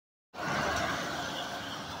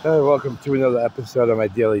Welcome to another episode of my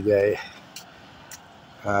daily day.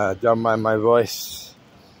 Don't mind my voice.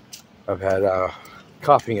 I've had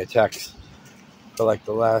coughing attacks for like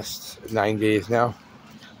the last 9 days now.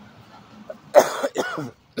 I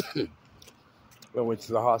went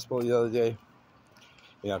to the hospital the other day,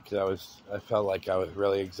 because I felt like I was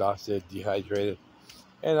really exhausted, dehydrated,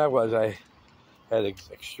 and I had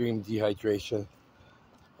extreme dehydration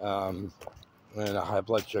and a high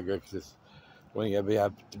blood sugar because when you're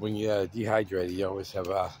dehydrated, you always have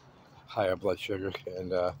a higher blood sugar,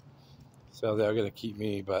 and so they're gonna keep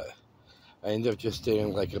me, but I ended up just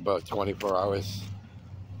staying like about 24 hours,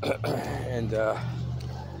 and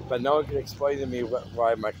but no one could explain to me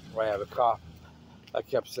why I have a cough. I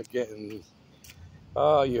kept getting,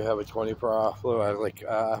 oh, you have a 24-hour flu. I was like,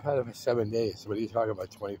 I've had it for 7 days. What are you talking about,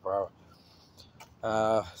 24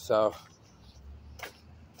 hour?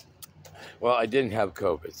 Well, I didn't have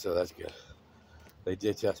COVID, so that's good. They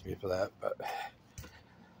did test me for that, but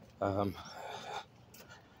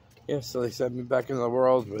so they sent me back into the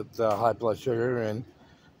world with high blood sugar and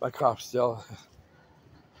my cough still.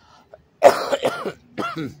 I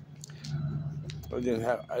didn't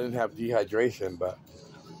have dehydration, but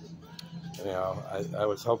I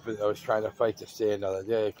was trying to fight to stay another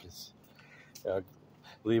day because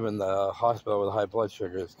leaving the hospital with high blood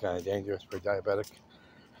sugar is kind of dangerous for diabetic.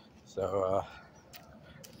 So,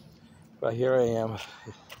 but here I am,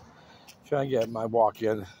 trying to get my walk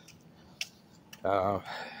in. As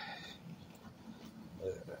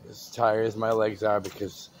tired as my legs are,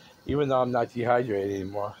 because even though I'm not dehydrated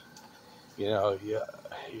anymore, I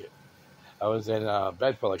was in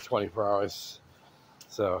bed for like 24 hours,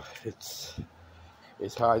 so it's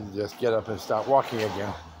hard to just get up and start walking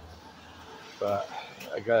again. But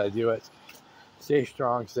I gotta do it. Stay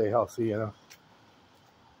strong, stay healthy,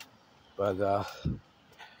 But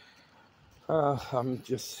I'm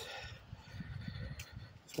just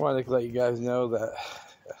wanted to let you guys know that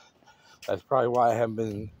that's probably why I haven't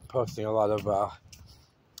been posting a lot of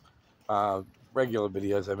regular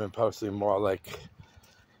videos. I've been posting more like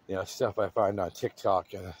stuff I find on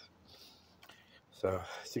TikTok, and so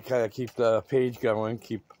to kind of keep the page going,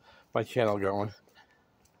 keep my channel going.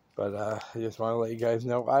 But I just want to let you guys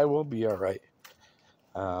know I will be all right.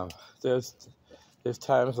 There's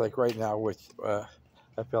times like right now which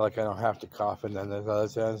I feel like I don't have to cough, and then there's other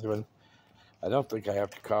times when I don't think I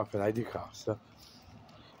have to cough and I do cough. So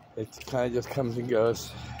it kind of just comes and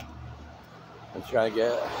goes. I'm trying to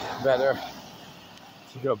get better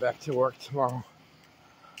to go back to work tomorrow.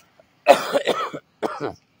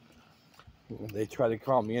 They tried to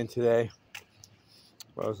call me in today.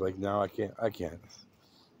 I was like, no, I can't.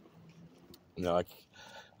 No,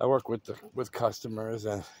 I work with customers,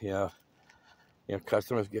 and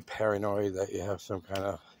customers get paranoid that you have some kind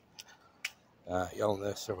of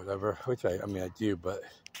illness or whatever, which I do, but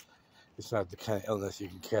it's not the kind of illness you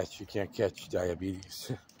can catch. You can't catch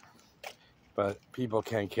diabetes, but people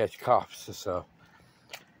can catch coughs. So,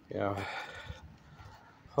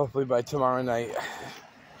 hopefully by tomorrow night.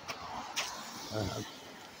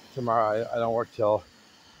 Tomorrow I don't work till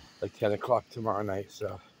like 10 o'clock tomorrow night,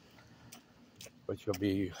 so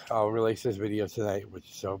I'll release this video tonight,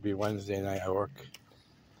 which will be Wednesday night I work.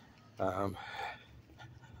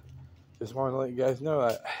 Just want to let you guys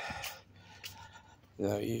know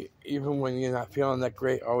that even when you're not feeling that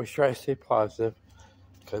great, always try to stay positive,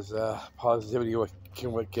 because positivity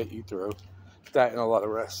can get you through that and a lot of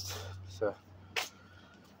rest. So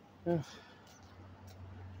yeah.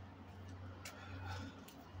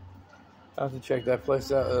 I have to check that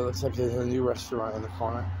place out. It looks like there's a new restaurant in the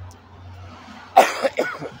corner.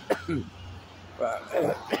 But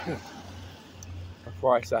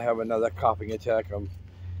before I have another coughing attack, I'm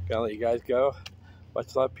gonna let you guys go.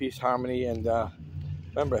 Much love, peace, harmony, and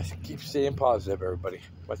remember, keep staying positive, everybody.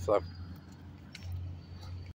 Much love.